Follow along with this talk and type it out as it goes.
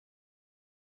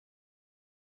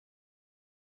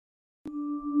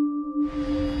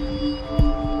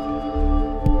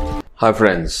Hi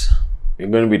friends, we're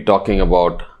going to be talking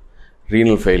about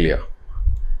renal failure.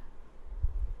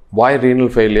 Why renal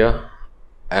failure?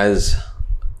 As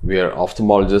we are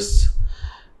ophthalmologists,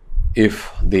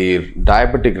 if the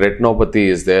diabetic retinopathy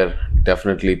is there,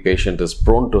 definitely patient is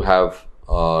prone to have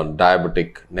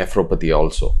diabetic nephropathy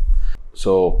also.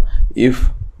 So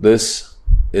if this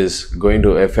is going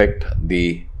to affect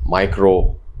the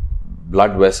micro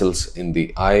blood vessels in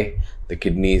the eye, the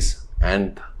kidneys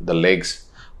and the legs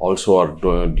also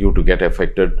are due to get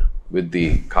affected with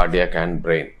the cardiac and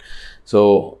brain.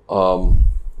 So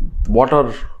what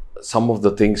are some of the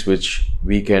things which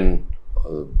we can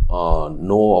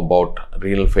know about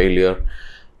renal failure?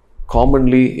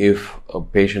 Commonly, if a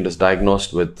patient is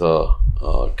diagnosed with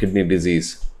kidney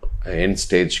disease,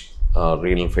 end-stage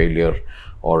renal failure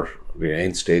or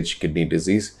end-stage kidney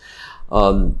disease,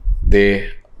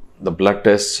 the blood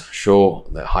tests show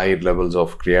the high levels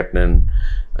of creatinine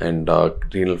and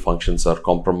renal functions are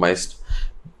compromised.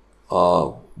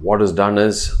 What is done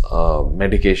is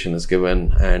medication is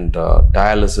given, and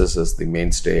dialysis is the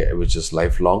mainstay, which is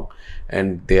lifelong,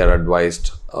 and they are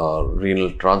advised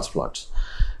renal transplants.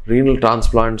 Renal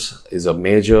transplants is a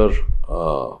major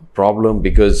problem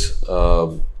because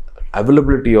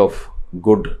availability of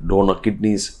good donor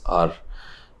kidneys are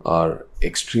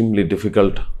extremely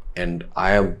difficult, and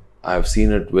I have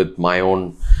seen it with my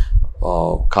own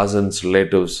cousins,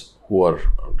 relatives who are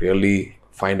really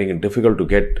finding it difficult to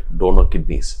get donor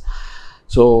kidneys.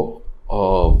 So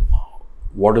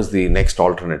what is the next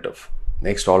alternative?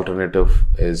 Next alternative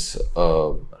is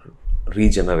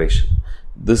regeneration.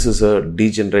 This is a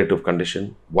degenerative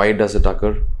condition. Why does it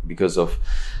occur? Because of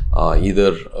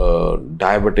either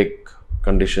diabetic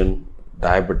condition,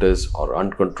 diabetes, or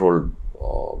uncontrolled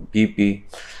BP,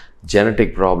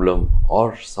 genetic problem,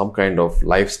 or some kind of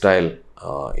lifestyle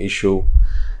issue,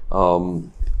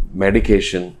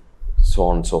 medication, so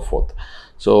on and so forth.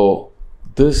 So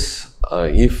this,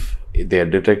 if they are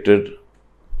detected,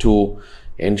 to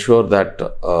ensure that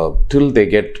till they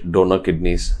get donor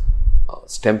kidneys,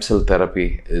 stem cell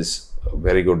therapy is a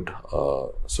very good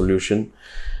solution.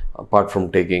 Apart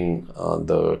from taking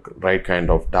the right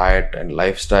kind of diet and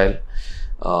lifestyle,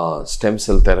 stem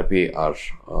cell therapy are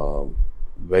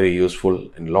very useful,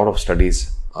 and a lot of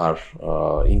studies are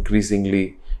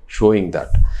increasingly showing that.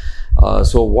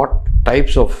 So what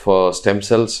types of stem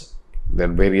cells? There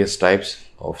are various types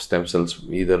of stem cells,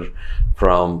 either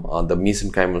from the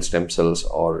mesenchymal stem cells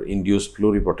or induced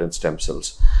pluripotent stem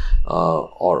cells,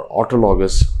 or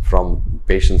autologous from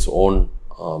patient's own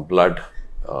blood.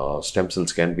 Stem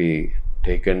cells can be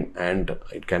taken and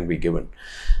it can be given.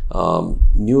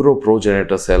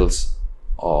 Neuroprogenitor cells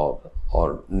or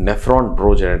nephron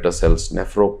progenitor cells,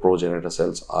 nephroprogenitor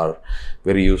cells are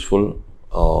very useful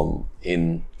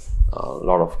in a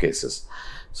lot of cases.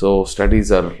 So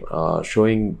studies are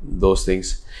showing those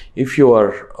things. If you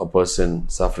are a person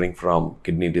suffering from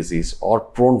kidney disease or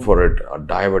prone for it, or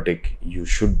diabetic, you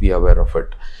should be aware of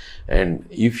it. And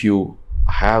if you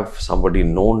have somebody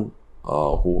known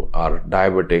who are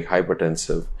diabetic,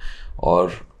 hypertensive,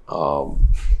 or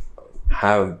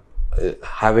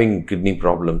having kidney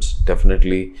problems,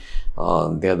 definitely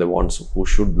they are the ones who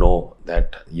should know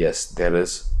that yes, there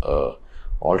is a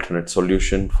alternate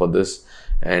solution for this,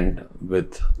 and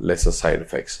with lesser side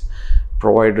effects,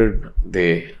 provided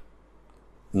they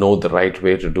know the right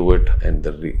way to do it and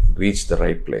they reach the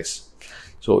right place.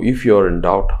 So if you are in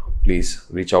doubt, please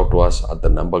reach out to us at the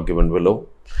number given below,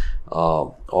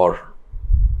 or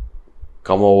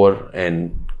come over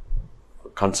and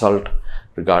consult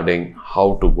regarding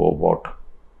how to go about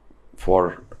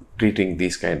for treating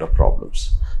these kind of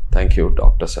problems. Thank you,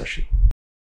 Dr. Sashi.